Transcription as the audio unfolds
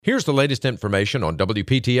Here's the latest information on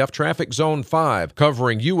WPTF Traffic Zone 5,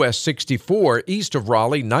 covering US 64 east of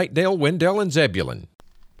Raleigh, Knightdale, Wendell, and Zebulon.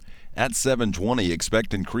 At 7:20,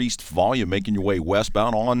 expect increased volume making your way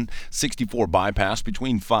westbound on 64 bypass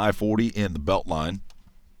between 540 and the Beltline.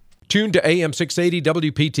 Tune to AM 680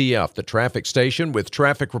 WPTF, the traffic station, with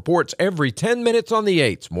traffic reports every 10 minutes on the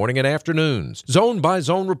 8s, morning and afternoons.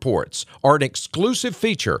 Zone-by-zone reports are an exclusive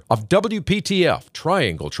feature of WPTF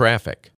Triangle Traffic.